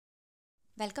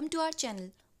Welcome to our channel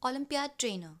Olympiad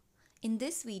Trainer. In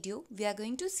this video, we are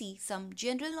going to see some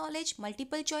general knowledge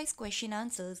multiple choice question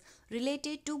answers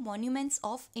related to monuments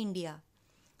of India.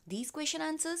 These question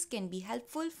answers can be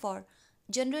helpful for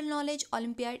general knowledge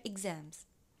Olympiad exams.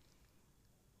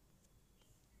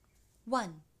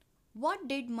 1. What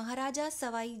did Maharaja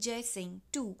Savai Jai Singh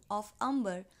II of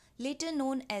Amber, later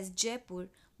known as Jaipur,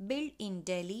 build in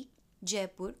Delhi,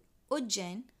 Jaipur,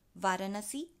 Ujjain,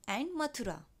 Varanasi and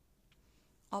Mathura?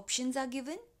 Options are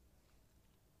given.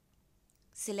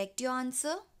 Select your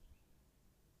answer.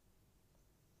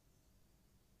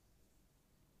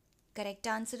 Correct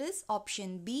answer is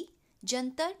option B,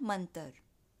 Jantar Mantar.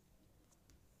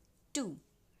 2.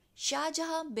 Shah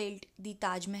Jahan built the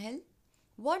Taj Mahal.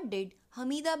 What did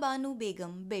Hamida Banu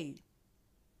Begum build?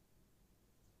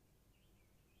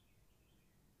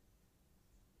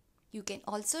 You can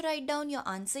also write down your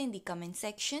answer in the comment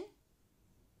section.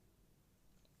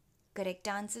 Correct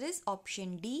answer is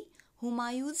option D,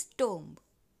 Humayun's tomb.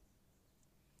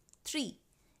 3.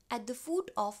 At the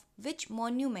foot of which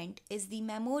monument is the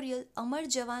memorial Amar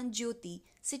Jawan Jyoti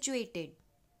situated?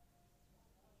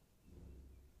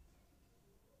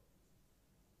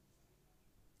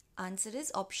 Answer is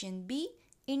option B,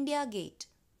 India Gate.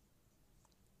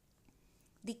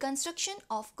 The construction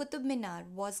of Qutub Minar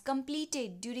was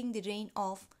completed during the reign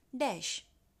of Dash.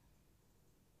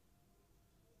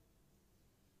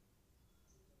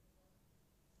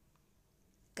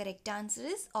 Correct answer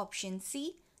is option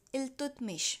C,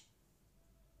 Iltutmish.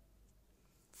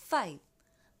 5.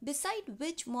 Beside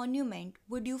which monument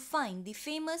would you find the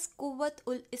famous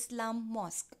Quwwat-ul-Islam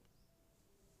Mosque?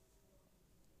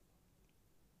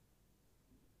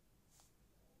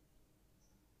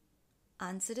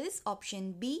 Answer is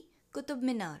option B, Qutub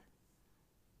Minar.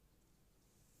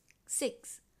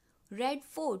 6. Red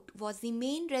Fort was the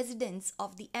main residence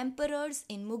of the emperors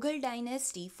in Mughal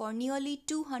dynasty for nearly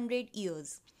 200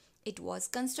 years. It was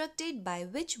constructed by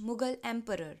which Mughal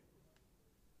emperor?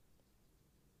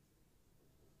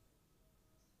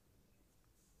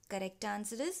 Correct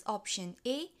answer is option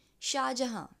A, Shah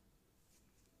Jahan.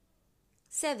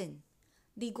 7.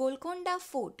 The Golconda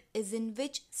Fort is in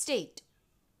which state?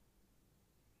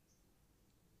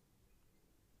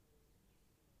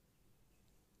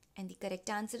 And the correct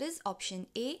answer is option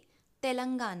A,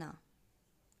 Telangana.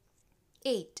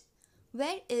 8.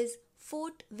 Where is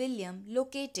Fort William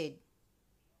located?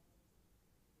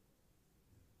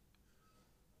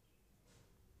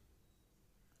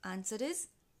 Answer is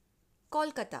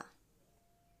Kolkata.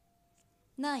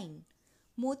 9.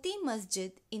 Moti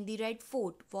Masjid in the Red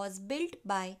Fort was built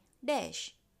by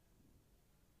Dash.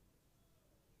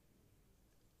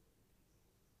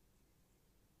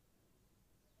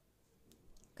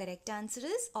 Correct answer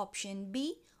is option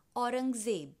B,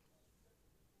 Aurangzeb.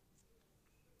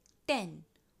 10.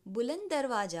 Buland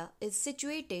Darwaja is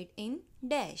situated in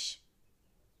Dash.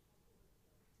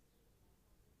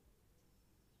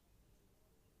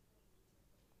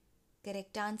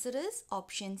 Correct answer is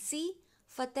option C,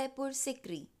 Fatehpur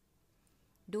Sikri.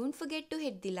 Don't forget to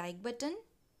hit the like button.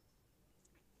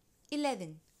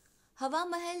 11. Hawa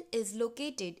Mahal is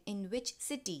located in which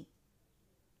city?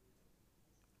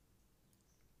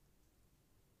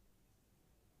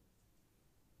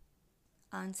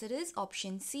 Answer is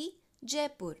option C,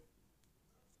 Jaipur.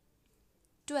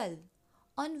 12.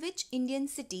 On which Indian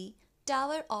city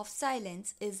Tower of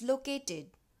Silence is located?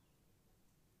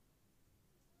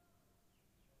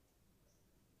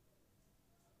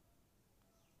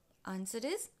 Answer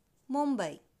is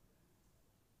Mumbai.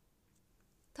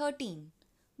 13.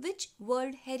 Which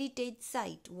World Heritage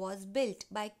Site was built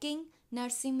by King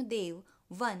Narsimhadev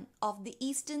I of the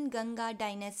Eastern Ganga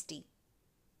dynasty?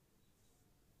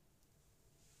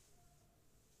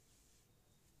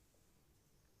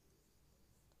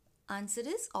 Answer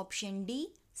is option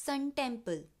D, Sun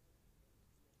Temple.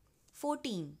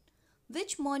 14.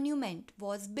 Which monument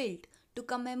was built to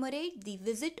commemorate the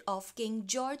visit of King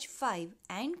George V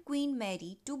and Queen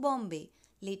Mary to Bombay,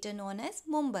 later known as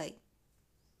Mumbai?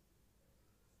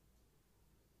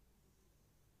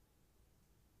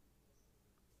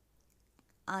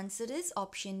 Answer is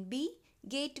option B,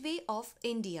 Gateway of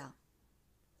India.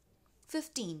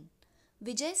 15.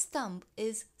 Vijay Stambh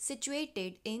is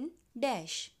situated in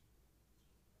Dash.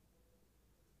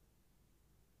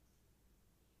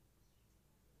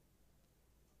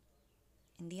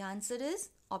 And the answer is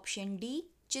option D,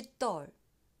 Chittor.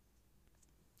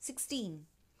 16.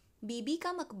 Bibi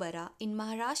Ka Maqbara in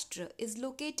Maharashtra is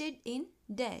located in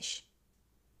Dash.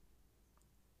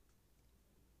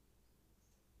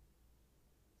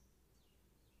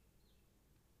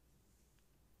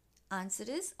 Answer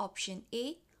is option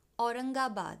A,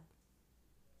 Aurangabad.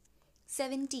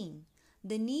 17.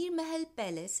 The Neer Mahal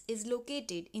Palace is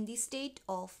located in the state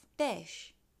of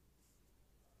Dash.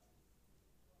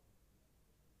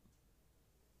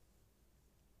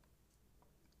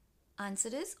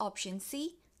 Answer is option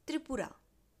C, Tripura.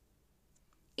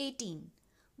 18.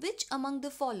 Which among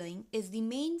the following is the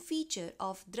main feature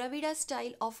of Dravida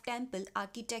style of temple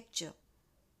architecture?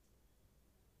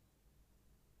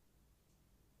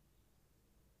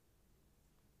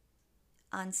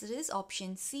 Answer is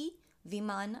option C,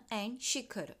 Vimana and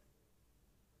Shikhar.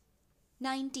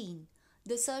 19.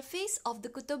 The surface of the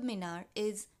Qutub Minar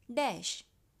is dash.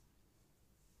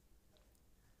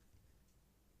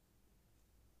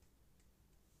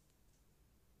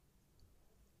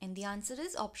 And the answer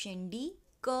is option D,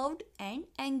 curved and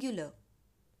angular.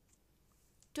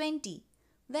 20.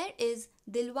 Where is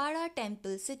Dilwara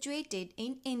temple situated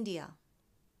in India?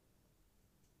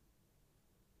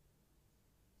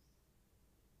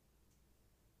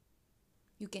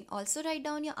 You can also write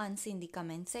down your answer in the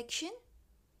comment section.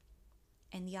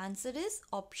 And the answer is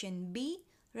option B,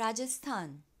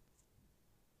 Rajasthan.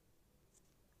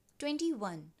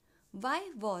 21. Why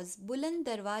was Buland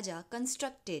Darwaja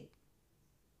constructed?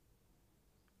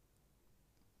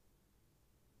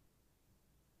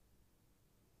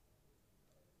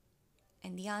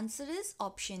 And the answer is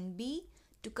option B,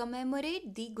 to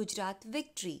commemorate the Gujarat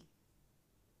victory.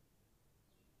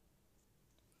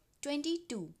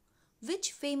 22.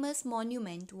 Which famous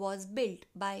monument was built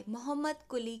by Muhammad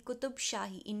Quli Qutub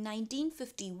Shahi in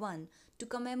 1951 to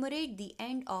commemorate the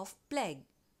end of plague?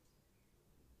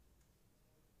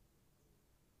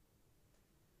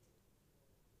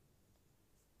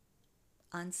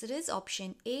 Answer is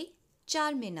option A,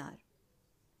 Charminar.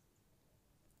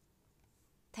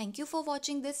 Thank you for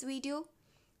watching this video.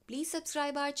 Please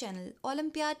subscribe our channel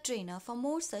Olympiad Trainer for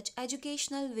more such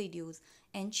educational videos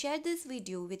and share this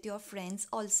video with your friends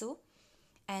also.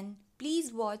 And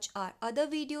please watch our other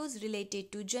videos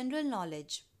related to general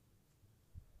knowledge.